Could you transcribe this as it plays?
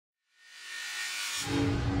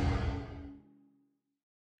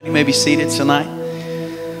You may be seated tonight.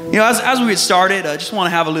 You know, as we get started, I just want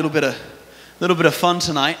to have a little bit of fun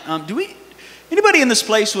tonight. Anybody in this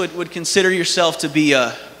place would consider yourself to be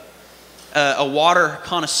a water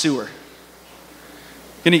connoisseur?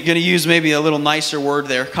 Gonna use maybe a little nicer word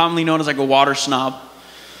there, commonly known as like a water snob.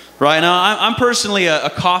 Right now, I'm personally a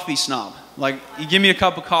coffee snob. Like, you give me a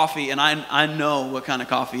cup of coffee, and I know what kind of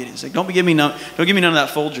coffee it is. Like, don't give me none of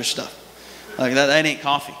that Folger stuff. Like that ain't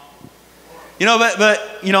coffee. You know,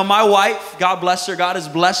 but you know, my wife, God bless her, God has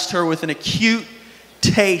blessed her with an acute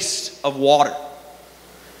taste of water.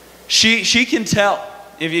 She can tell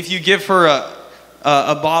if you give her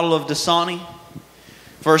a bottle of Dasani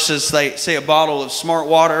versus say a bottle of Smart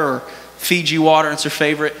Water or Fiji water. It's her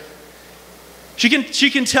favorite. She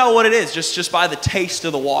can tell what it is just by the taste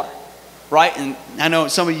of the water, right? And I know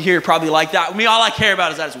some of you here probably like that. Me, all I care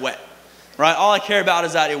about is that it's wet, right? All I care about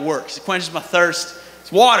is that it works. It quenches my thirst.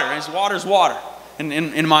 It's water, and water's water,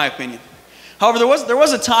 in my opinion. However, there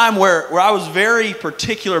was a time where I was very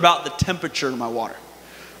particular about the temperature of my water.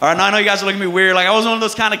 All right, now I know you guys are looking at me weird. Like, I was one of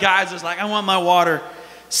those kind of guys that's like, I want my water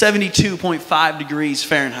 72.5 degrees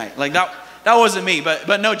Fahrenheit. Like, that wasn't me,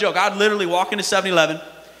 but no joke. I'd literally walk into 7-Eleven,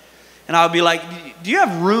 and I would be like, do you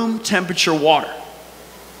have room temperature water?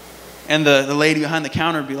 And the lady behind the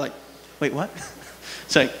counter would be like, wait, what?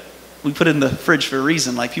 It's like, we put it in the fridge for a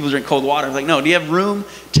reason. Like, people drink cold water. I'm like, no, do you have room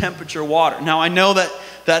temperature water? Now, I know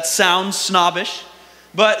that sounds snobbish,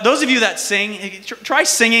 but those of you that sing, try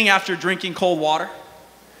singing after drinking cold water.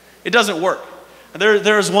 It doesn't work.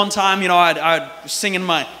 There was one time, you know, I'd singing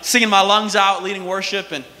my lungs out, leading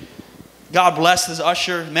worship, and God bless this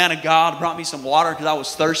usher, man of God, brought me some water because I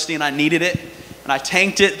was thirsty and I needed it, and I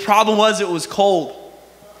tanked it. The problem was it was cold.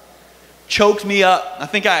 Choked me up. I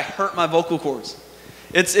think I hurt my vocal cords.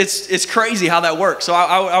 It's crazy how that works. So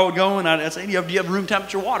I would go and I'd say, do you have room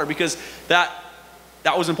temperature water? Because that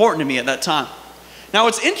was important to me at that time. Now,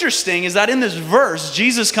 what's interesting is that in this verse,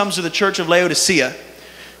 Jesus comes to the church of Laodicea.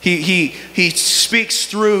 He speaks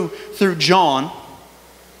through John,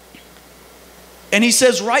 and he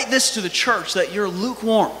says, write this to the church, that you're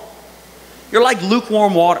lukewarm. You're like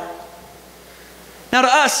lukewarm water. Now, to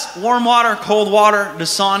us, warm water, cold water,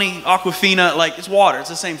 Dasani, Aquafina, like, it's water. It's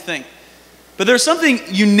the same thing. But there's something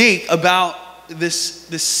unique about this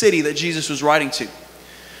city that Jesus was writing to.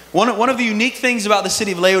 One of the unique things about the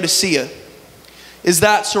city of Laodicea is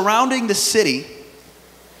that surrounding the city,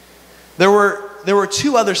 there were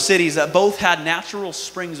two other cities that both had natural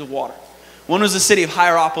springs of water. One was the city of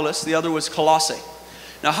Hierapolis, the other was Colossae.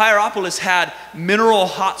 Now, Hierapolis had mineral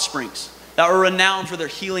hot springs that were renowned for their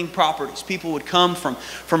healing properties. People would come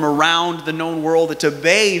from around the known world to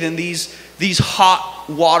bathe in these hot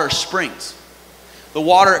water springs. The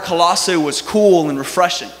water at Colossae was cool and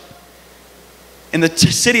refreshing. In the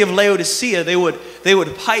city of Laodicea, they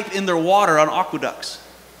would pipe in their water on aqueducts.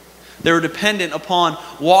 They were dependent upon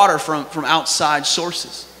water from outside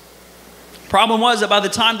sources. Problem was that by the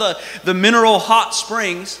time the mineral hot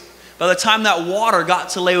springs, by the time that water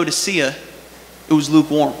got to Laodicea, it was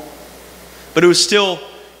lukewarm. But it was still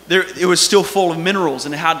full of minerals,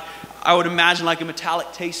 and it had, I would imagine, like a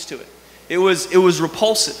metallic taste to it. It was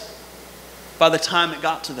repulsive by the time it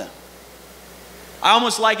got to them. I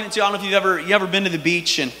almost liken it to, I don't know if you've ever been to the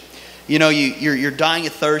beach and you know you're dying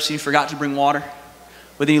of thirst and you forgot to bring water,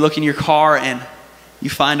 but then you look in your car and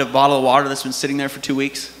you find a bottle of water that's been sitting there for 2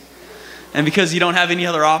 weeks, and because you don't have any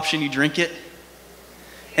other option, you drink it,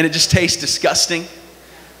 and it just tastes disgusting.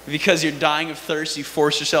 Because you're dying of thirst, you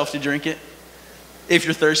force yourself to drink it. If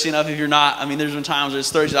you're thirsty enough, if you're not, I mean, there's been times where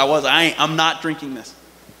it's thirsty. I'm not drinking this.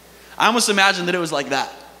 I almost imagine that it was like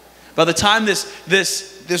that. By the time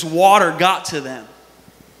this water got to them,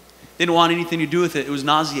 they didn't want anything to do with it. It was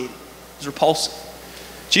nauseating. It was repulsive.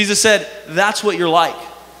 Jesus said, that's what you're like.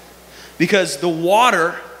 Because the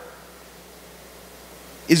water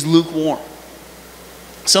is lukewarm.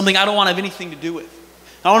 Something I don't want to have anything to do with.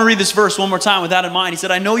 I want to read this verse one more time with that in mind. He said,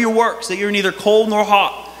 I know your works, that you're neither cold nor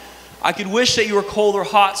hot. I could wish that you were cold or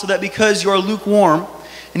hot, so that because you are lukewarm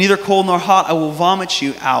and neither cold nor hot, I will vomit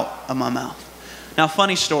you out of my mouth. Now,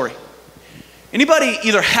 funny story. Anybody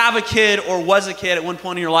either have a kid or was a kid at one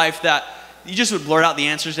point in your life that you just would blurt out the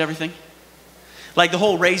answers to everything? Like the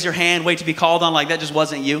whole raise your hand, wait to be called on, like that just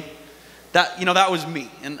wasn't you? That was me.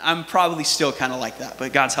 And I'm probably still kind of like that,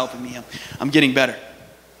 but God's helping me. I'm getting better.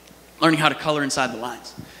 Learning how to color inside the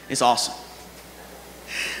lines. It's awesome.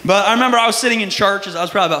 But I remember I was sitting in church as I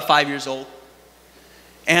was probably about 5 years old.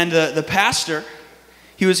 And the pastor,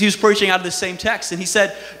 he was preaching out of the same text. And he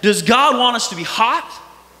said, does God want us to be hot?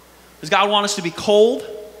 Does God want us to be cold?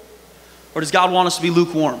 Or does God want us to be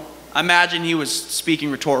lukewarm? I imagine he was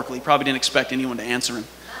speaking rhetorically. He probably didn't expect anyone to answer him.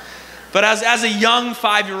 But as a young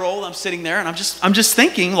 5-year-old, I'm sitting there and I'm just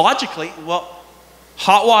thinking logically, well,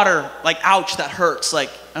 hot water, like, ouch, that hurts. Like,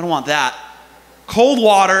 I don't want that. Cold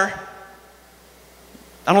water,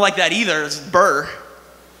 I don't like that either. It's burr.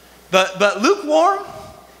 But lukewarm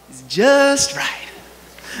is just right.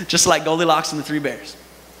 Just like Goldilocks and the Three Bears.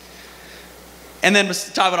 And then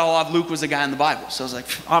to top it all off, Luke was a guy in the Bible. So I was like,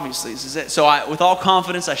 obviously, this is it. So with all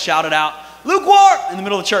confidence, I shouted out, lukewarm, in the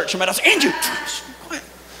middle of the church. Somebody else, Andrew, quiet.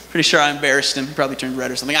 Pretty sure I embarrassed him. He probably turned red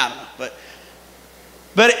or something. I don't know.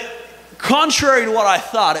 But contrary to what I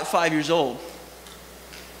thought at 5 years old,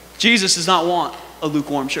 Jesus does not want a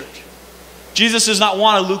lukewarm church. Jesus does not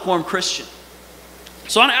want a lukewarm Christian.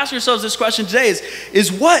 So I want to ask yourselves this question today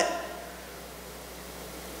is what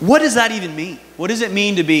does that even mean? What does it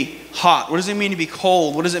mean to be hot? What does it mean to be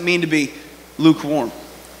cold? What does it mean to be lukewarm?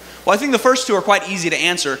 Well, I think the first two are quite easy to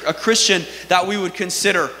answer. A Christian that we would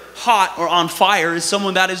consider hot or on fire is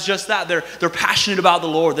someone that is just that. They're passionate about the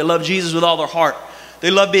Lord. They love Jesus with all their heart.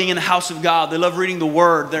 They love being in the house of God. They love reading the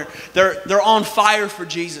Word. They're on fire for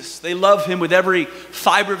Jesus. They love Him with every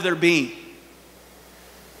fiber of their being.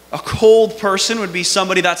 A cold person would be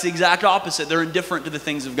somebody that's the exact opposite. They're indifferent to the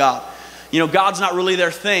things of God. You know, God's not really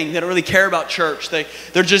their thing. They don't really care about church.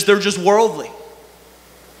 They're just worldly.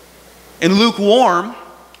 And lukewarm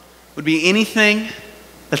would be anything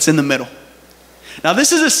that's in the middle. Now,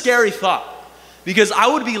 this is a scary thought, because I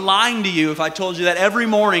would be lying to you if I told you that every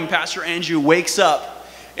morning Pastor Andrew wakes up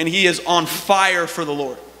and he is on fire for the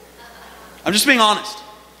Lord. I'm just being honest.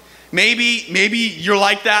 Maybe you're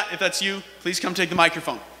like that. If that's you, please come take the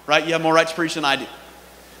microphone, right? You have more right to preach than I do.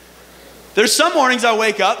 There's some mornings I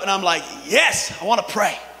wake up and I'm like, yes, I want to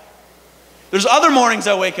pray. There's other mornings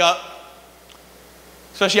I wake up,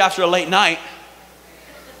 especially after a late night,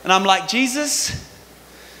 and I'm like, Jesus,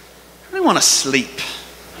 I really want to sleep.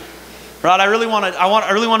 Right? I really want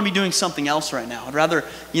to be doing something else right now. I'd rather,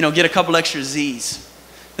 get a couple extra Z's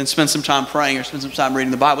than spend some time praying or spend some time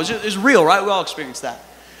reading the Bible. It's real, right? We all experience that.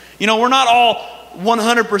 We're not all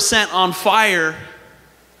 100% on fire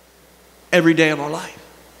every day of our life.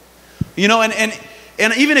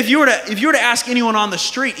 And even if you were to ask anyone on the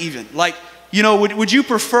street, even like, would you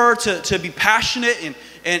prefer to be passionate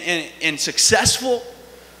and successful,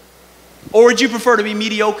 or would you prefer to be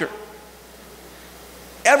mediocre?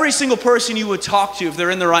 Every single person you would talk to, if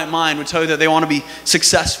they're in the right mind, would tell you that they want to be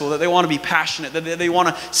successful, that they want to be passionate, that they want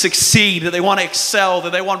to succeed, that they want to excel,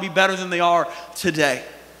 that they want to be better than they are today.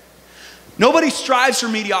 Nobody strives for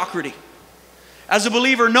mediocrity. As a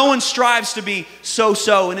believer, no one strives to be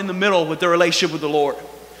so-so and in the middle with their relationship with the Lord.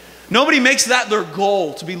 Nobody makes that their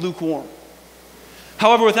goal, to be lukewarm.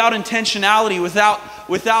 However, without intentionality,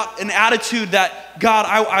 without an attitude that, God,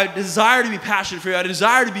 I desire to be passionate for you, I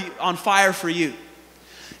desire to be on fire for you.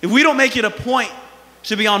 If we don't make it a point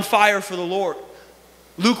to be on fire for the Lord,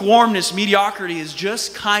 lukewarmness, mediocrity is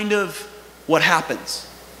just kind of what happens.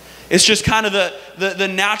 It's just kind of the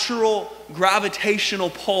natural gravitational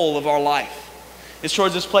pull of our life. It's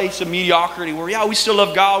towards this place of mediocrity where, we still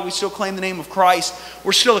love God, we still claim the name of Christ,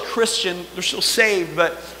 we're still a Christian, we're still saved,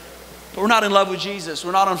 but we're not in love with Jesus.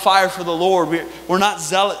 We're not on fire for the Lord. We're not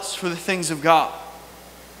zealous for the things of God.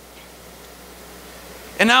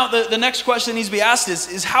 And now the next question that needs to be asked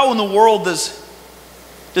is how in the world does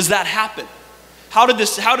that happen? How did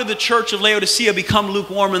the church of Laodicea become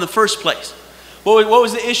lukewarm in the first place? What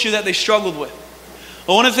was the issue that they struggled with?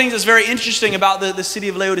 Well, one of the things that's very interesting about the city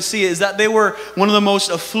of Laodicea is that they were one of the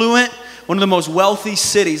most affluent, one of the most wealthy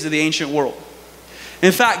cities of the ancient world.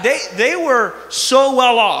 In fact, they were so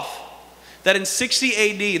well off that in 60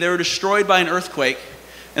 AD they were destroyed by an earthquake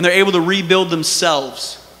and they're able to rebuild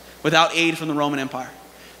themselves without aid from the Roman Empire.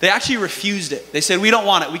 They actually refused it. They said, we don't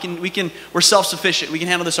want it. We're self-sufficient. We can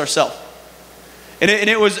handle this ourselves. And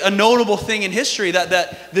it was a notable thing in history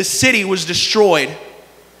that this city was destroyed.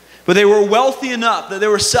 But they were wealthy enough, that they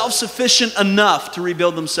were self-sufficient enough to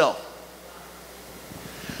rebuild themselves.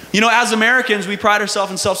 As Americans, we pride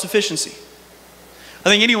ourselves in self-sufficiency. I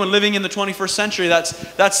think anyone living in the 21st century,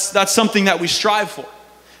 that's something that we strive for.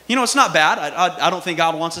 It's not bad. I don't think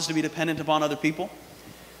God wants us to be dependent upon other people.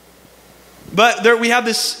 But we have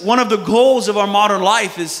this, one of the goals of our modern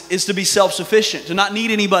life is to be self-sufficient, to not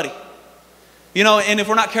need anybody. And if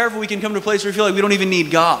we're not careful, we can come to a place where we feel like we don't even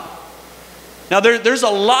need God. Now, there's a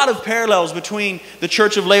lot of parallels between the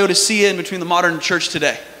church of Laodicea and between the modern church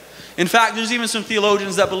today. In fact, there's even some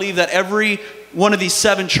theologians that believe that every one of these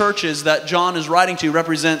 7 churches that John is writing to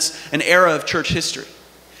represents an era of church history.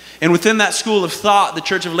 And within that school of thought, the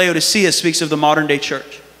church of Laodicea speaks of the modern day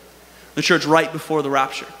church. The church right before the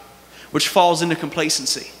rapture, which falls into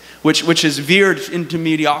complacency, which has veered into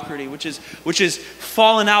mediocrity, which is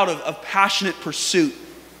fallen out of passionate pursuit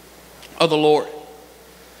of the Lord.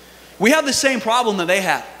 We have the same problem that they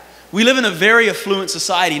had. We live in a very affluent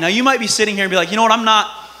society. Now you might be sitting here and be like, you know what, I'm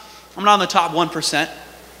not in the top 1%.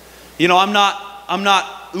 You know, I'm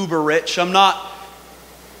not uber rich. I'm not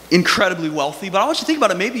incredibly wealthy, but I want you to think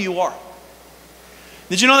about it. Maybe you are.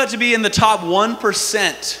 Did you know that to be in the top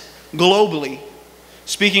 1% globally,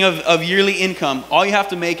 speaking of yearly income, all you have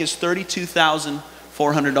to make is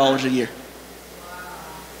 $32,400 a year.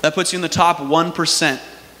 That puts you in the top 1%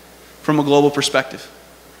 from a global perspective.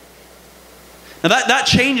 Now that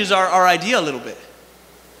changes our idea a little bit.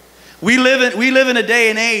 We live in a day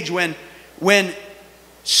and age when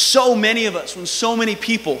so many of us, when so many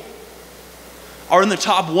people are in the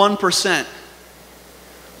top 1%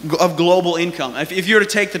 of global income. If you were to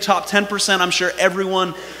take the top 10%, I'm sure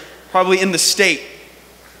everyone probably in the state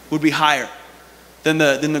would be higher than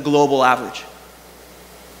the global average.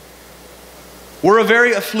 We're a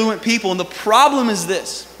very affluent people, and the problem is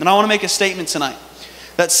this, and I want to make a statement tonight,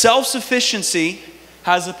 that self-sufficiency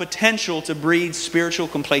has the potential to breed spiritual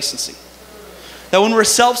complacency. That when we're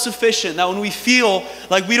self-sufficient, that when we feel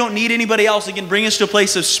like we don't need anybody else, it can bring us to a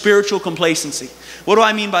place of spiritual complacency. What do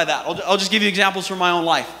I mean by that? I'll just give you examples from my own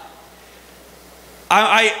life.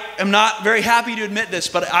 I am not very happy to admit this,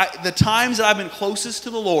 but the times that I've been closest to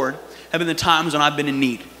the Lord have been the times when I've been in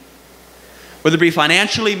need. Whether it be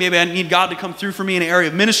financially, maybe I need God to come through for me in an area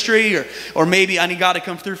of ministry, or maybe I need God to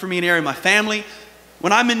come through for me in an area of my family.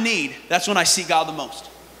 When I'm in need, that's when I seek God the most.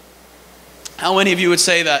 How many of you would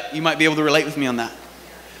say that you might be able to relate with me on that?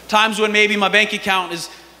 Times when maybe my bank account is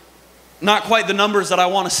not quite the numbers that I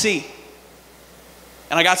want to see,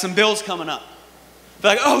 and I got some bills coming up. Be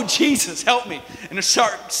like, oh, Jesus, help me. And to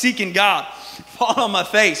start seeking God, fall on my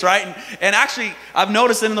face, right? And actually, I've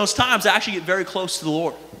noticed that in those times, I actually get very close to the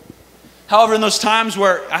Lord. However, in those times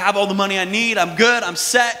where I have all the money I need, I'm good, I'm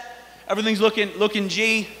set, everything's looking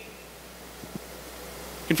G,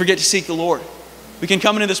 we can forget to seek the Lord. We can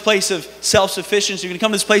come into this place of self-sufficiency. We can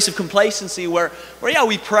come to this place of complacency where yeah,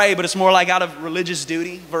 we pray, but it's more like out of religious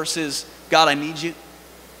duty versus, God, I need you.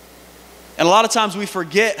 And a lot of times we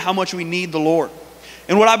forget how much we need the Lord.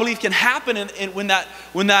 And what I believe can happen when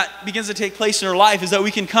that begins to take place in our life is that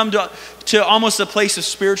we can come to almost a place of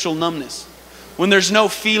spiritual numbness. When there's no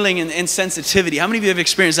feeling and sensitivity. How many of you have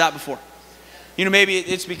experienced that before? You know, maybe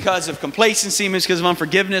it's because of complacency, maybe it's because of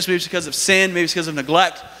unforgiveness, maybe it's because of sin, maybe it's because of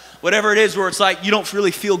neglect. Whatever it is, where it's like you don't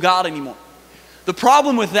really feel God anymore. The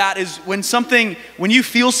problem with that is when you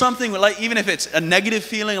feel something, like even if it's a negative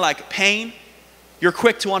feeling like pain, you're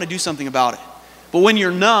quick to want to do something about it. But when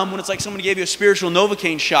you're numb, when it's like someone gave you a spiritual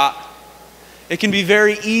Novocaine shot, it can be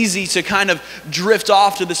very easy to kind of drift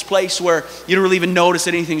off to this place where you don't really even notice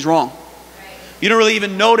that anything's wrong. You don't really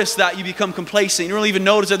even notice that you become complacent. You don't really even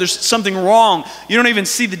notice that there's something wrong. You don't even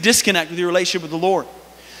see the disconnect with your relationship with the Lord.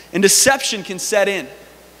 And deception can set in.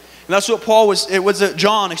 And that's what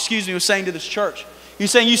John was saying to this church. He's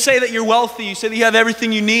saying, you say that you're wealthy, you say that you have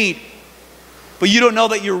everything you need, but you don't know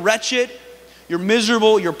that you're wretched, you're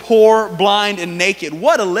miserable, you're poor, blind, and naked.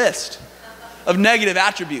 What a list of negative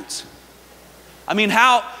attributes. I mean,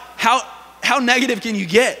 how negative can you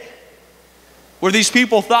get? Where these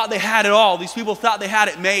people thought they had it all. These people thought they had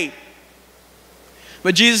it made.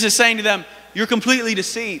 But Jesus is saying to them, you're completely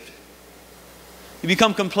deceived. You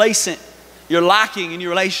become complacent. You're lacking in your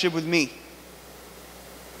relationship with me.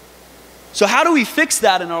 So how do we fix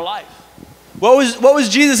that in our life? What was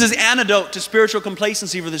Jesus' antidote to spiritual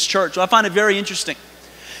complacency for this church? Well, I find it very interesting.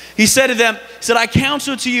 He said to them, I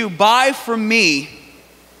counsel to you, buy from me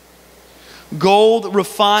gold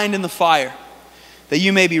refined in the fire, that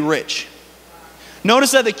you may be rich.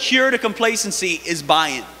 Notice that the cure to complacency is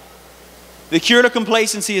buy-in. The cure to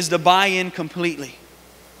complacency is to buy in completely.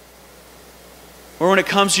 Or when it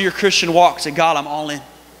comes to your Christian walk, say, God, I'm all in. You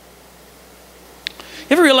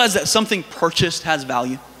ever realize that something purchased has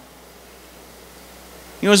value?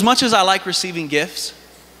 You know, as much as I like receiving gifts,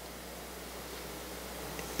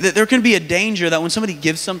 there can be a danger that when somebody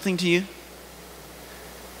gives something to you,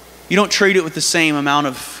 you don't treat it with the same amount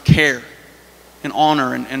of care and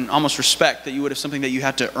honor and almost respect that you would have something that you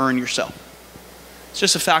had to earn yourself. It's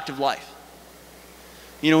just a fact of life.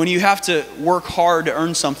 You know, when you have to work hard to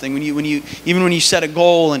earn something, even when you set a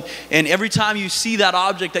goal, and every time you see that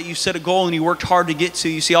object that you set a goal and you worked hard to get to,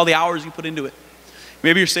 you see all the hours you put into it.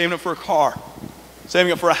 Maybe you're saving up for a car,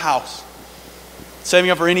 saving up for a house, saving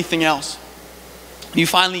up for anything else. You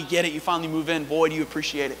finally get it, you finally move in, boy, do you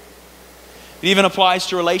appreciate it. It even applies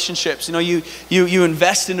to relationships. You know, you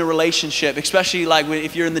invest in a relationship, especially like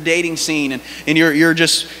if you're in the dating scene and you're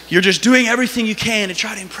just doing everything you can to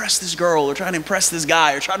try to impress this girl or try to impress this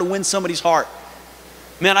guy or try to win somebody's heart.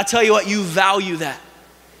 Man, I tell you what, you value that.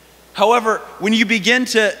 However, when you begin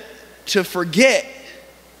to forget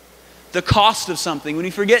the cost of something, when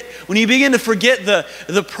you begin to forget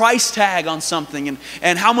the price tag on something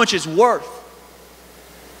and how much it's worth,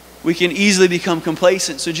 we can easily become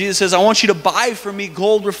complacent. So Jesus says, I want you to buy from me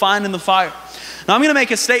gold refined in the fire. Now I'm going to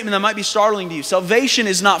make a statement that might be startling to you. Salvation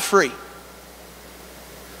is not free.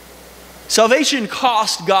 Salvation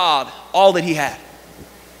cost God all that he had.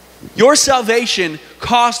 Your salvation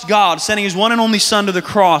cost God sending his one and only Son to the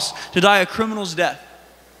cross to die a criminal's death.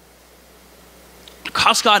 It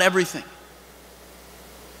cost God everything.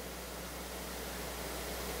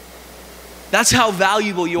 That's how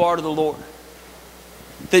valuable you are to the Lord.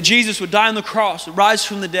 That Jesus would die on the cross, rise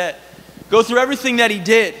from the dead, go through everything that he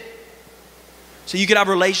did so you could have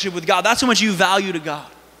a relationship with God. That's how much you value to God.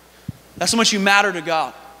 That's how much you matter to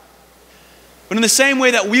God. But in the same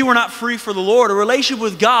way that we were not free for the Lord, a relationship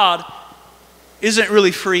with God isn't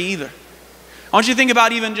really free either. I want you to think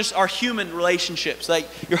about even just our human relationships,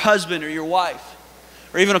 like your husband or your wife,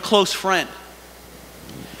 or even a close friend.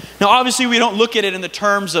 Now obviously we don't look at it in the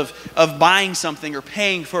terms of buying something or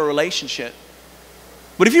paying for a relationship.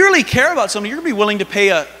 But if you really care about something, you're going to be willing to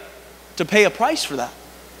pay a price for that.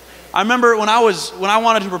 I remember when I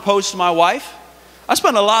wanted to propose to my wife, I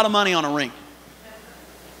spent a lot of money on a ring.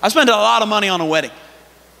 I spent a lot of money on a wedding.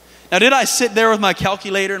 Now, did I sit there with my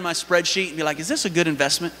calculator and my spreadsheet and be like, is this a good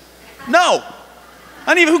investment? No.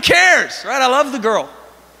 Who cares, right? I love the girl.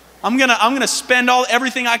 I'm gonna spend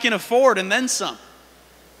everything I can afford and then some.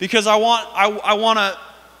 Because I want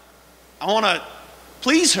to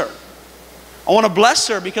please her. I want to bless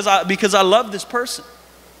her because I love this person.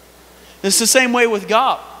 It's the same way with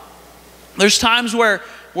God. There's times where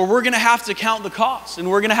we're going to have to count the cost, and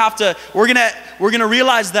we're going to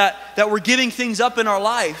realize that we're giving things up in our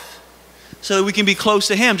life so that we can be close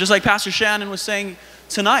to him. Just like Pastor Shannon was saying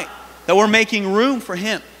tonight, that we're making room for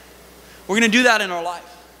him. We're going to do that in our life.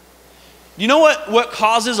 You know what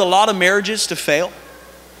causes a lot of marriages to fail?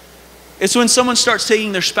 It's when someone starts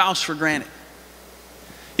taking their spouse for granted.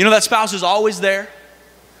 You know, that spouse is always there.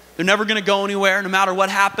 They're never going to go anywhere. No matter what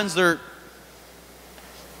happens, they're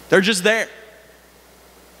just there.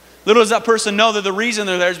 Little does that person know that the reason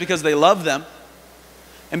they're there is because they love them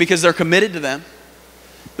and because they're committed to them.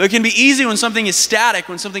 But it can be easy when something is static,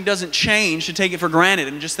 when something doesn't change, to take it for granted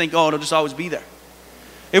and just think, oh, it'll just always be there.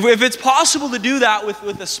 If it's possible to do that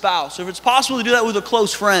with a spouse, or if it's possible to do that with a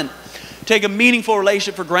close friend, take a meaningful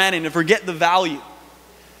relationship for granted and forget the value,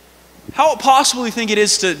 how possible do you think it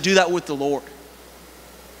is to do that with the Lord?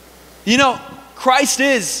 You know, Christ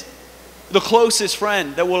is the closest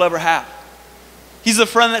friend that we'll ever have. He's the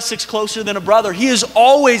friend that sticks closer than a brother. He is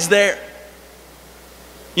always there.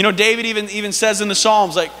 You know, David even says in the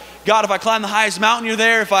Psalms, like, God, if I climb the highest mountain, you're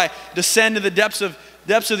there. If I descend to the depths of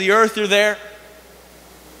the earth, you're there.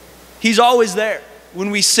 He's always there. When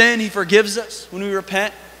we sin, he forgives us. When we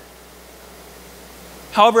repent.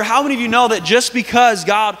 However, how many of you know that just because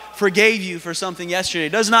God forgave you for something yesterday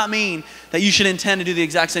does not mean that you should intend to do the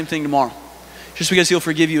exact same thing tomorrow? Just because he'll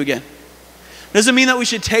forgive you again. Doesn't mean that we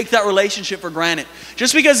should take that relationship for granted.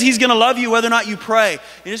 Just because he's going to love you whether or not you pray,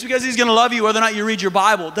 and just because he's going to love you whether or not you read your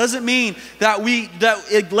Bible, doesn't mean that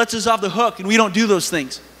it lets us off the hook and we don't do those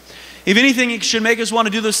things. If anything, it should make us want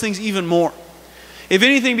to do those things even more. If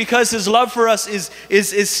anything, because his love for us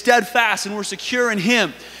is steadfast and we're secure in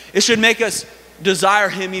him, it should make us desire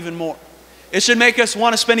him even more. It should make us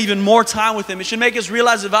want to spend even more time with him. It should make us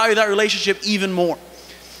realize the value of that relationship even more.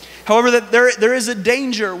 However, that there is a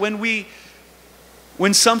danger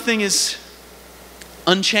when something is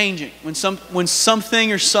unchanging, when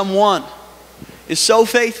something or someone is so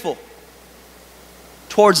faithful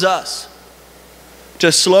towards us,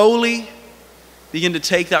 to slowly begin to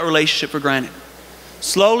take that relationship for granted.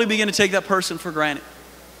 Slowly begin to take that person for granted.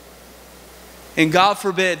 And God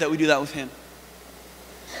forbid that we do that with him.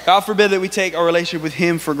 God forbid that we take our relationship with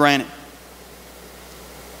him for granted.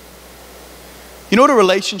 You know what a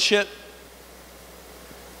relationship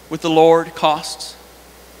with the Lord costs?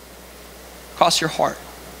 It costs your heart.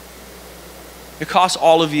 It costs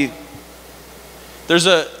all of you. There's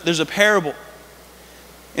a parable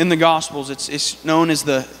in the Gospels. It's known as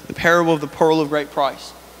the parable of the pearl of great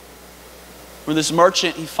price. Where this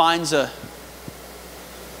merchant, he finds a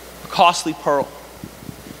costly pearl.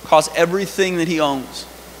 It costs everything that he owns.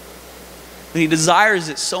 But he desires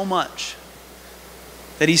it so much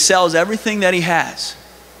that he sells everything that he has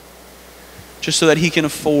just so that he can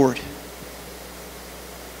afford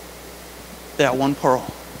that one pearl?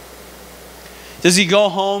 Does he go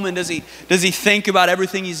home and does he think about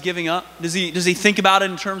everything he's giving up? Does he think about it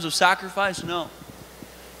in terms of sacrifice? No.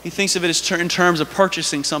 He thinks of it in terms of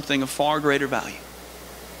purchasing something of far greater value.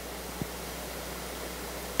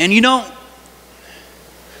 And you know,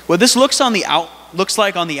 what this looks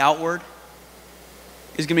like on the outward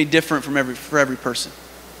is going to be different for every person.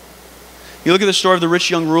 You look at the story of the rich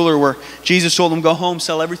young ruler where Jesus told him, go home,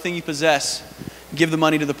 sell everything you possess, give the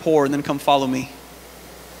money to the poor, and then come follow me.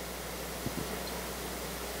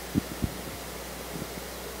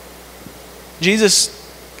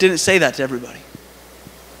 Jesus didn't say that to everybody.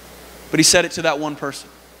 But he said it to that one person.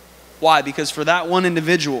 Why? Because for that one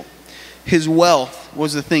individual, his wealth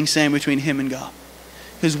was the thing standing between him and God.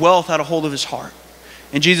 His wealth had a hold of his heart.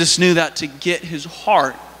 And Jesus knew that to get his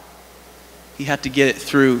heart, he had to get it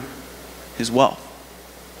through his wealth.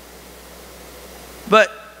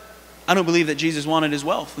 But I don't believe that Jesus wanted his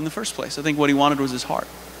wealth in the first place. I think what he wanted was his heart.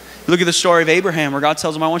 Look at the story of Abraham where God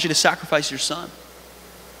tells him, I want you to sacrifice your son.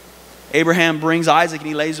 Abraham brings Isaac and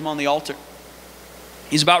he lays him on the altar.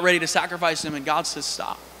 He's about ready to sacrifice him and God says,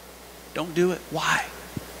 stop. Don't do it. Why?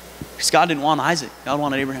 Because God didn't want Isaac. God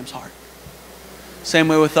wanted Abraham's heart. Same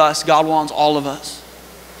way with us. God wants all of us.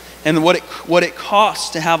 And what it costs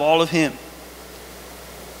to have all of him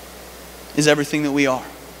is everything that we are.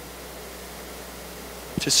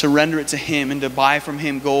 To surrender it to him and to buy from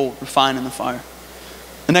him gold refined in the fire.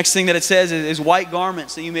 The next thing that it says is white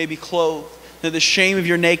garments that you may be clothed, that the shame of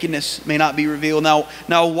your nakedness may not be revealed.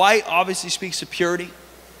 Now white obviously speaks of purity.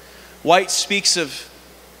 White speaks of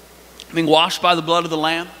being washed by the blood of the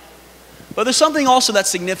Lamb. But there's something also that's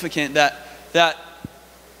significant that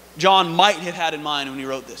John might have had in mind when he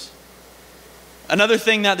wrote this. Another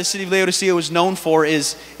thing that the city of Laodicea was known for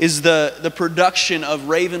is the production of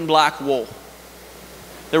raven black wool.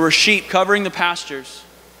 There were sheep covering the pastures,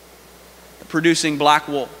 producing black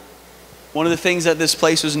wool. One of the things that this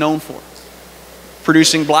place was known for,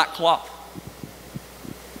 producing black cloth.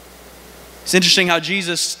 It's interesting how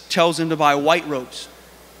Jesus tells him to buy white robes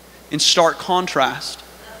in stark contrast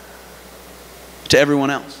to everyone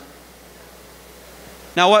else.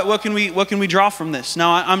 Now, what can we draw from this?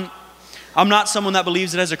 Now, I'm not someone that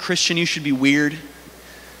believes that as a Christian you should be weird,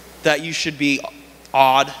 that you should be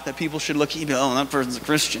odd, that people should look at you and be, oh, that person's a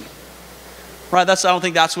Christian. Right? I don't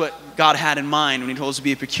think that's what God had in mind when he told us to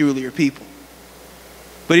be a peculiar people.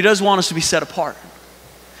 But he does want us to be set apart.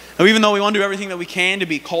 Now, even though we want to do everything that we can to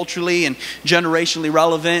be culturally and generationally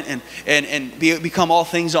relevant and become all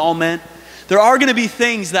things to all men, there are going to be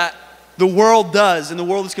things that the world does and the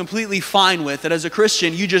world is completely fine with that as a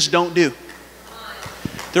Christian you just don't do.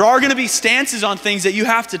 There are going to be stances on things that you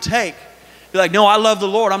have to take. You're like, no, I love the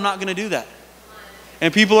Lord, I'm not going to do that.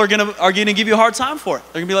 And people are going to give you a hard time for it.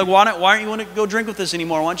 They're going to be like, why aren't you going to go drink with us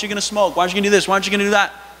anymore? Why aren't you going to smoke? Why aren't you going to do this? Why aren't you going to do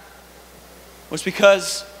that? Well, it's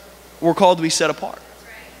because we're called to be set apart.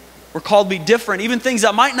 We're called to be different. Even things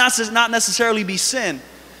that might not necessarily be sin,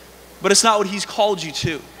 but it's not what he's called you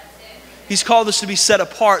to. He's called us to be set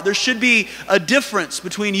apart. There should be a difference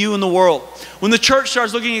between you and the world. When the church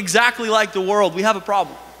starts looking exactly like the world, we have a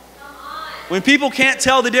problem. When people can't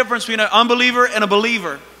tell the difference between an unbeliever and a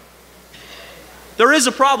believer, there is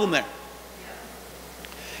a problem there.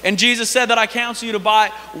 And Jesus said that I counsel you to buy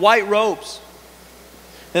white robes,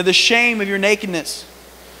 that the shame of your nakedness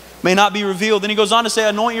may not be revealed. Then he goes on to say,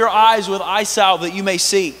 anoint your eyes with eye salve that you may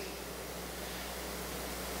see.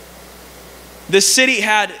 This city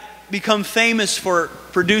had become famous for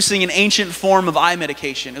producing an ancient form of eye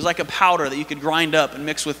medication. It was like a powder that you could grind up and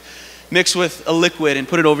mix with a liquid and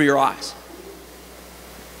put it over your eyes.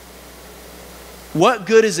 What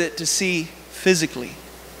good is it to see physically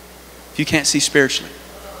if you can't see spiritually?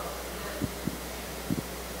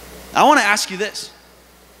 I want to ask you this.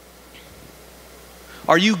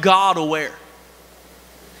 Are you God aware?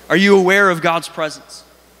 Are you aware of God's presence?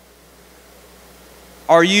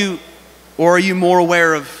 Or are you more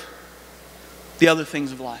aware of the other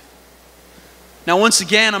things of life? Now, once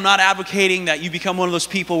again, I'm not advocating that you become one of those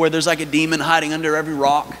people where there's like a demon hiding under every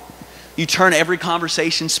rock. You turn every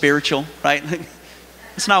conversation spiritual, right?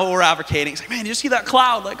 That's not what we're advocating. It's like, man, did you see that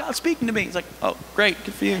cloud? Like, God's speaking to me. It's like, oh, great,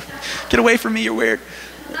 good for you. Get away from me, you're weird.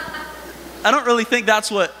 I don't really think that's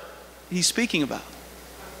what he's speaking about.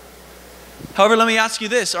 However, let me ask you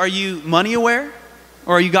this. Are you money aware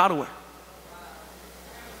or are you God aware?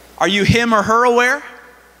 Are you him or her aware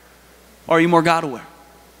or are you more God aware?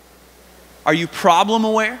 Are you problem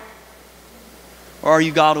aware or are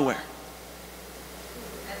you God aware?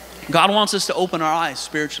 God wants us to open our eyes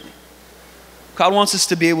spiritually. God wants us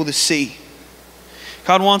to be able to see.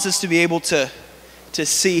 God wants us to be able to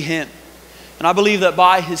see him. And I believe that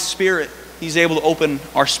by his Spirit, He's able to open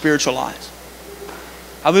our spiritual eyes.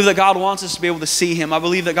 I believe that God wants us to be able to see Him. I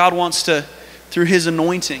believe that God wants to, through His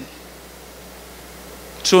anointing,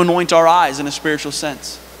 to anoint our eyes in a spiritual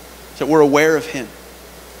sense, so that we're aware of Him.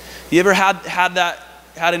 You ever had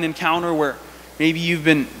an encounter where maybe you've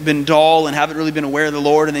been dull and haven't really been aware of the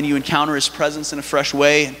Lord, and then you encounter His presence in a fresh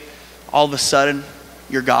way, and all of a sudden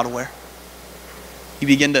you're God aware? You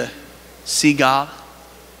begin to see God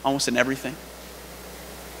almost in everything.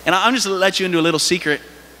 And I'm just going to let you into a little secret.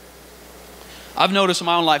 I've noticed in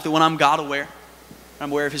my own life that when I'm God aware,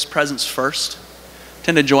 I'm aware of His presence first, I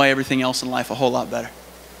tend to enjoy everything else in life a whole lot better.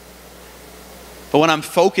 But when I'm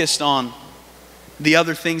focused on the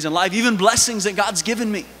other things in life, even blessings that God's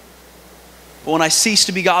given me, but when I cease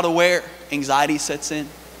to be God aware, anxiety sets in,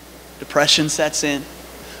 depression sets in,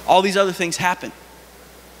 all these other things happen.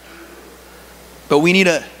 But we need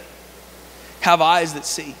to have eyes that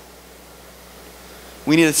see.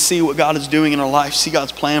 We need to see what God is doing in our life, see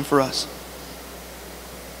God's plan for us.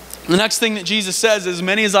 The next thing that Jesus says is, as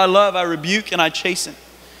many as I love, I rebuke and I chasten.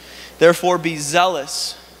 Therefore be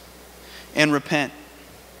zealous and repent.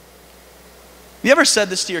 Have you ever said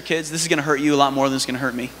this to your kids? This is going to hurt you a lot more than it's going to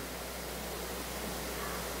hurt me.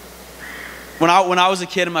 When I was a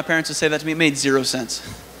kid and my parents would say that to me, it made zero sense.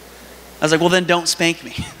 I was like, well, then don't spank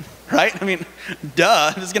me, right? I mean,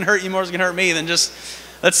 duh, if it's going to hurt you more than it's going to hurt me, then just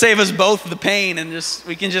let's save us both the pain and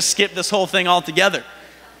we can just skip this whole thing altogether.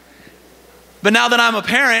 But now that I'm a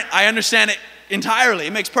parent, I understand it entirely.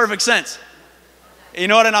 It makes perfect sense. You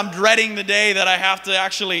know what? And I'm dreading the day that I have to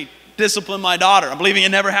actually discipline my daughter. I'm believing it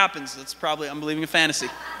never happens. I'm believing a fantasy.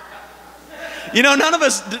 You know, none of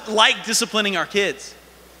us like disciplining our kids.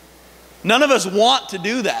 None of us want to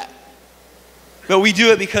do that. But we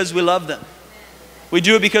do it because we love them. We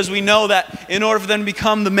do it because we know that in order for them to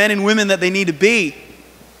become the men and women that they need to be,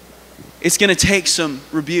 it's going to take some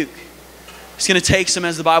rebuke. It's going to take some,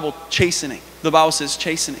 as the Bible, chastening. The Bible says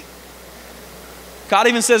chastening. God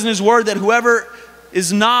even says in His Word that whoever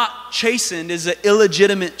is not chastened is an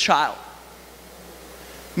illegitimate child.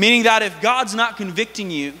 Meaning that if God's not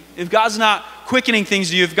convicting you, if God's not quickening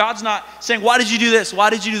things to you, if God's not saying, why did you do this?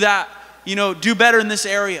 Why did you do that? You know, do better in this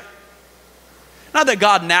area. Not that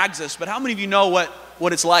God nags us, but how many of you know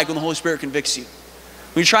what it's like when the Holy Spirit convicts you?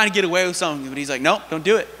 When you're trying to get away with something, but He's like, no, don't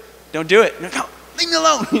do it. Don't do it. No, leave me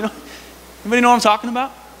alone. You know? Anybody know what I'm talking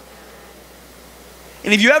about?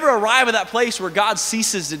 And if you ever arrive at that place where God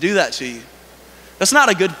ceases to do that to you, that's not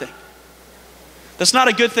a good thing. That's not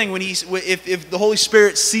a good thing when if the Holy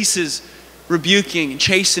Spirit ceases rebuking and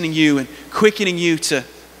chastening you and quickening you to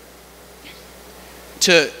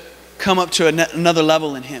come up to another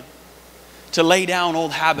level in Him, to lay down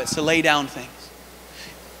old habits, to lay down things.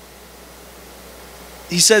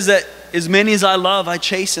 He says that as many as I love, I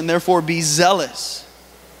chasten, therefore be zealous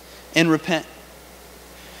and repent.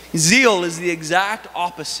 Zeal is the exact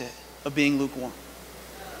opposite of being lukewarm.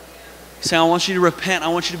 He's saying, I want you to repent. I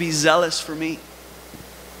want you to be zealous for me.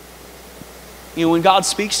 You know, when God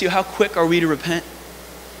speaks to you, how quick are we to repent?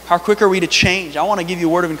 How quick are we to change? I want to give you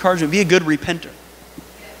a word of encouragement. Be a good repenter.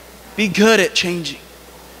 Be good at changing.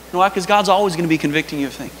 You know why? Because God's always going to be convicting you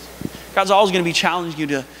of things. God's always going to be challenging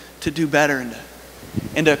you to do better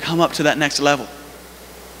and to come up to that next level.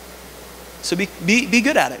 So be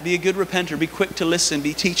good at it. Be a good repenter. Be quick to listen.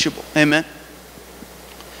 Be teachable. Amen.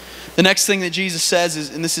 The next thing that Jesus says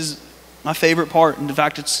is, and this is my favorite part, and in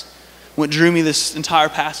fact it's what drew me this entire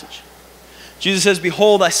passage. Jesus says,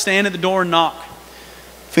 behold, I stand at the door and knock.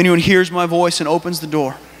 If anyone hears my voice and opens the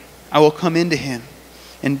door, I will come into him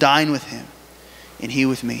and dine with him, and he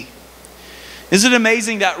with me. Isn't it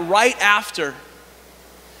amazing that right after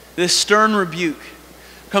this stern rebuke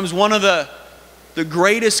comes one of the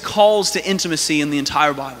greatest calls to intimacy in the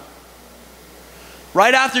entire Bible?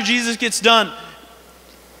 Right after Jesus gets done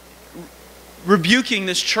rebuking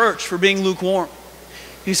this church for being lukewarm,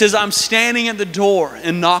 He says, I'm standing at the door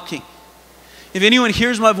and knocking. If anyone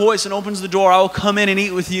hears my voice and opens the door, I will come in and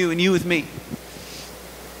eat with you and you with me.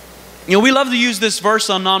 You know, we love to use this verse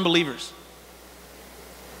on non-believers.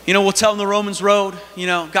 You know, we'll tell them the Romans road,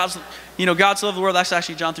 God so loved the world. That's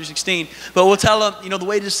actually John 3:16. But we'll tell them, the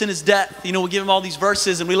wages of sin is death. We'll give them all these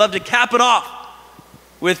verses, and we love to cap it off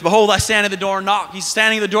with, behold, I stand at the door and knock. He's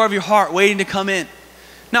standing at the door of your heart, waiting to come in.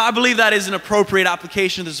 Now, I believe that is an appropriate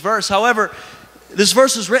application of this verse. However, this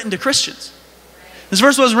verse was written to Christians. This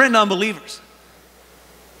verse wasn't written to unbelievers.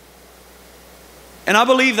 And I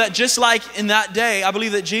believe that just like in that day, I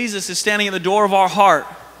believe that Jesus is standing at the door of our heart,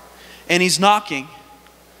 and He's knocking.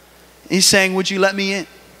 He's saying, would you let me in?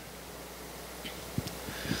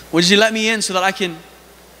 Would you let me in so that I can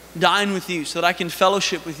dine with you, so that I can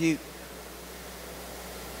fellowship with you?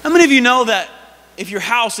 How many of you know that if your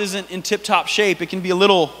house isn't in tip-top shape, it can be a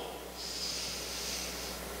little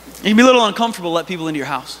uncomfortable to let people into your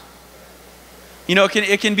house? You know,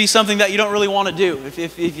 it can be something that you don't really want to do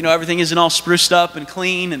if you know everything isn't all spruced up and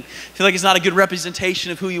clean and feel like it's not a good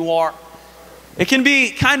representation of who you are. It can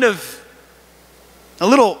be kind of a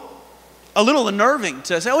little unnerving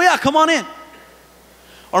to say, oh yeah, come on in.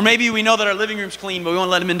 Or maybe we know that our living room's clean, but we won't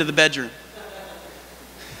let them into the bedroom.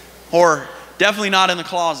 Or definitely not in the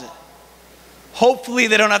closet. Hopefully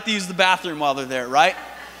they don't have to use the bathroom while they're there, right?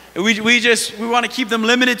 We want to keep them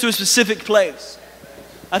limited to a specific place.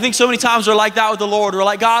 I think so many times we're like that with the Lord. We're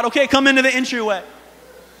like, God, okay, come into the entryway.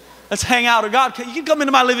 Let's hang out. Or God, you can come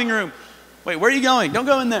into my living room. Wait, where are you going? Don't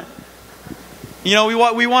go in there. You know,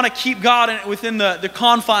 we want to keep God within the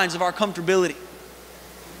confines of our comfortability.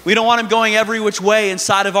 We don't want Him going every which way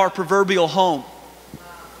inside of our proverbial home,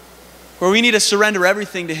 where we need to surrender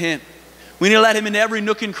everything to Him. We need to let Him into every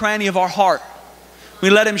nook and cranny of our heart. We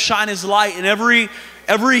let Him shine His light in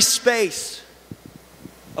every space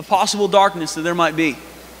of possible darkness that there might be.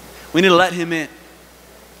 We need to let Him in.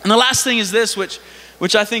 And the last thing is this, which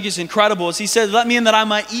I think is incredible, is He says, let me in that I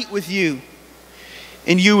might eat with you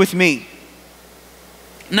and you with me.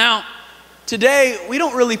 Now, today, we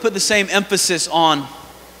don't really put the same emphasis on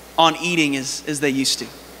eating as they used to.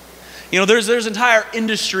 You know, there's entire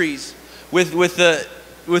industries with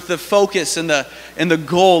the focus and the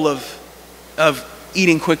goal of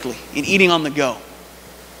eating quickly and eating on the go,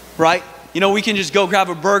 right? You know, we can just go grab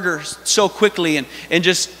a burger so quickly and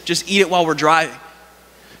just eat it while we're driving.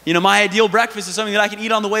 You know, my ideal breakfast is something that I can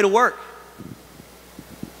eat on the way to work.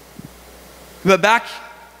 But back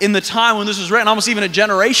in the time when this was written, almost even a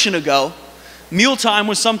generation ago, mealtime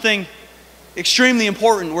was something extremely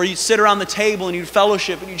important, where you'd sit around the table and you'd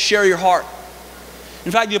fellowship and you'd share your heart.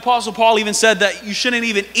 In fact, the Apostle Paul even said that you shouldn't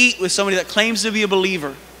even eat with somebody that claims to be a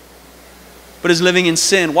believer but is living in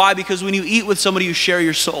sin. Why? Because when you eat with somebody, you share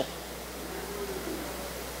your soul.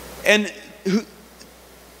 And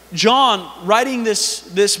John, writing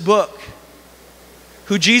this book,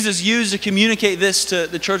 who Jesus used to communicate this to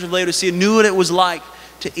the church of Laodicea, knew what it was like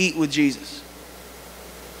to eat with Jesus.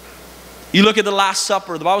 You look at the Last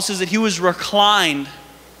Supper, the Bible says that He was reclined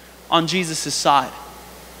on Jesus' side.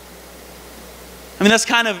 I mean, that's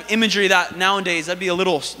kind of imagery that nowadays, that'd be a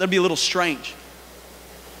little strange.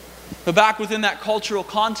 But back within that cultural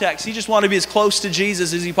context, He just wanted to be as close to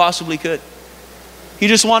Jesus as He possibly could. He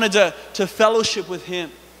just wanted to fellowship with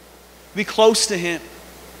Him, be close to Him,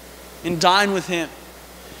 and dine with Him.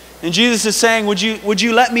 And Jesus is saying, would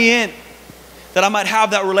you let me in, that I might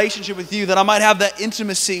have that relationship with you, that I might have that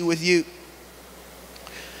intimacy with you.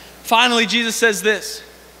 Finally, Jesus says this,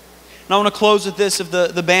 and I want to close with this, if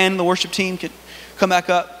the band, the worship team could come back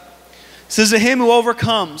up. It says, to him who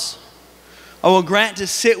overcomes, I will grant to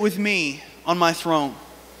sit with me on my throne,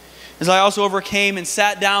 as I also overcame and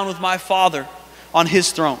sat down with my Father on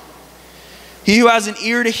His throne. He who has an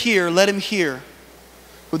ear to hear, let him hear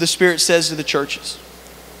what the Spirit says to the churches.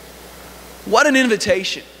 What an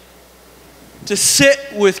invitation to sit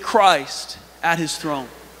with Christ at His throne.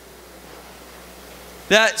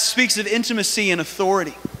 That speaks of intimacy and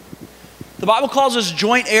authority. The Bible calls us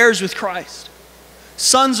joint heirs with Christ,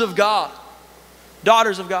 sons of God,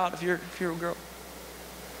 daughters of God, if you're a girl.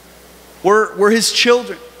 We're His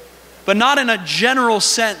children, but not in a general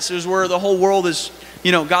sense as where the whole world is,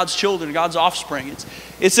 you know, God's children, God's offspring.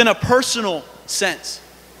 It's in a personal sense.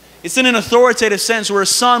 It's in an authoritative sense, where a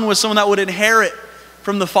son was someone that would inherit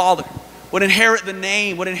from the Father, would inherit the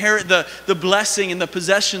name, would inherit the blessing and the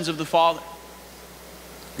possessions of the Father.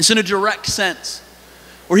 It's in a direct sense,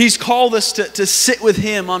 where He's called us to sit with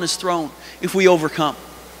Him on His throne if we overcome.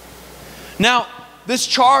 Now, this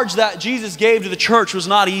charge that Jesus gave to the church was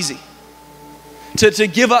not easy. To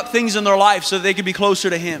give up things in their life so that they could be closer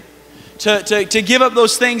to Him. To give up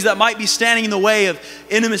those things that might be standing in the way of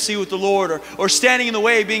intimacy with the Lord, or standing in the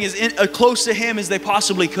way of being as close to Him as they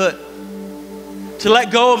possibly could. To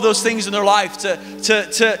let go of those things in their life,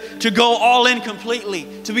 to go all in completely,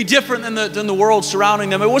 to be different than the world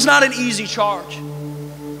surrounding them. It was not an easy charge.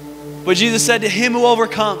 But Jesus said, to him who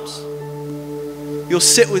overcomes, you'll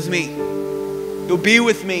sit with me. You'll be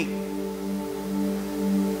with me.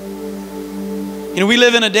 You know, we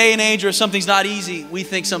live in a day and age where if something's not easy, we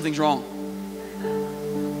think something's wrong.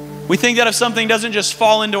 We think that if something doesn't just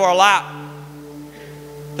fall into our lap,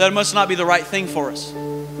 that it must not be the right thing for us.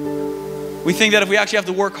 We think that if we actually have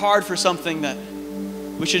to work hard for something, that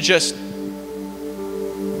we should just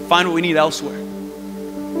find what we need elsewhere.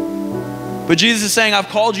 But Jesus is saying, I've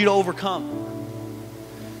called you to overcome.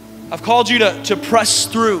 I've called you to press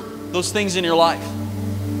through those things in your life.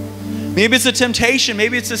 Maybe it's a temptation.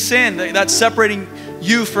 Maybe it's a sin that's separating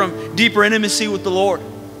you from deeper intimacy with the Lord.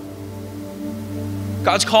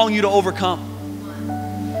 God's calling you to overcome.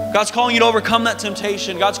 God's calling you to overcome that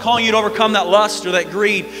temptation. God's calling you to overcome that lust or that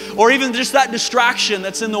greed or even just that distraction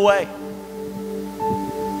that's in the way.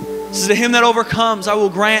 It says, to him that overcomes, I will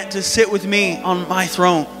grant to sit with me on my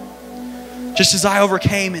throne, just as I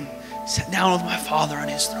overcame and sat down with my Father on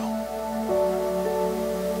his throne.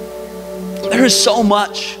 There is so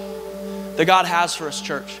much that God has for us,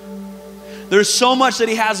 church. There is so much that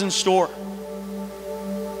he has in store.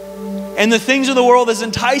 And the things of the world, as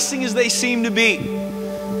enticing as they seem to be,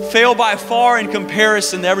 fail by far in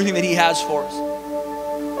comparison to everything that he has for us.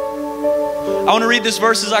 I want to read this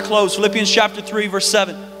verse as I close. Philippians chapter 3, verse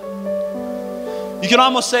 7. You can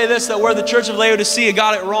almost say this, that where the church of Laodicea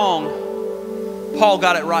got it wrong, Paul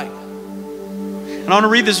got it right. And I want to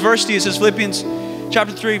read this verse to you. It says, Philippians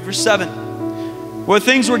chapter 3, verse 7. Where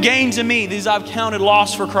things were gained to me, these I've counted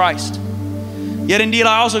loss for Christ. Yet indeed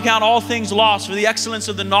I also count all things lost for the excellence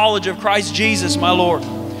of the knowledge of Christ Jesus my Lord,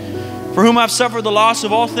 for whom I've suffered the loss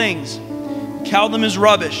of all things, count them as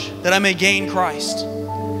rubbish, that I may gain Christ,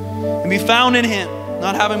 and be found in him,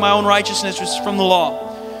 not having my own righteousness which is from the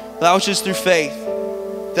law, that which is through faith,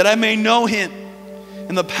 that I may know him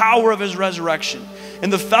in the power of his resurrection, in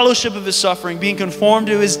the fellowship of his suffering, being conformed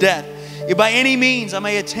to his death, if by any means I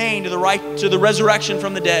may attain to the resurrection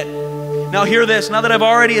from the dead. Now hear this, now that I've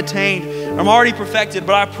already attained, I'm already perfected,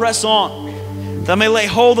 but I press on, that I may lay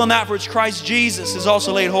hold on that for which Christ Jesus has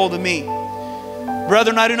also laid hold of me.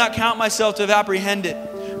 Brethren, I do not count myself to have apprehended,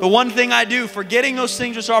 but one thing I do, forgetting those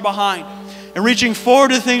things which are behind, and reaching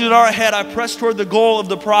forward to the things that are ahead, I press toward the goal of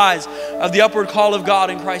the prize of the upward call of God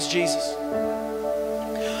in Christ Jesus.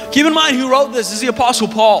 Keep in mind who wrote this. This is the Apostle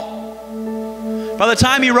Paul. By the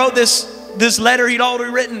time he wrote this letter, he'd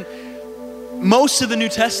already written most of the New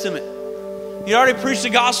Testament. He'd already preached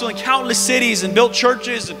the gospel in countless cities and built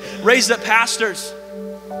churches and raised up pastors.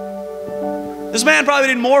 This man probably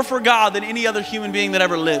did more for God than any other human being that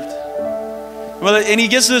ever lived. And he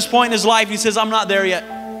gets to this point in his life and he says, I'm not there yet.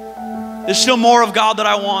 There's still more of God that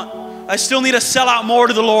I want. I still need to sell out more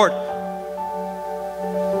to the Lord.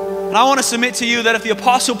 And I want to submit to you that if the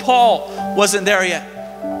Apostle Paul wasn't there yet,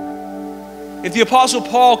 if the Apostle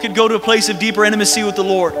Paul could go to a place of deeper intimacy with the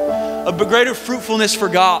Lord, of greater fruitfulness for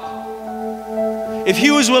God, if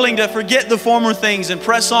he was willing to forget the former things and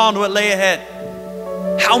press on to what lay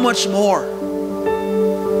ahead, how much more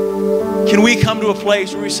can we come to a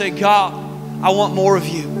place where we say, God, I want more of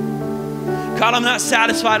you. God, I'm not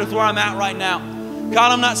satisfied with where I'm at right now.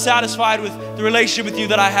 God, I'm not satisfied with the relationship with you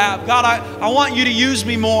that I have. God, I want you to use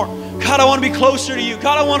me more. God, I want to be closer to you.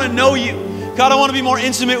 God, I want to know you. God, I want to be more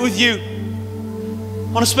intimate with you.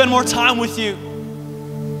 I want to spend more time with you.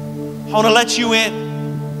 I want to let you in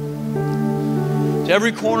to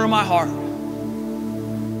every corner of my heart.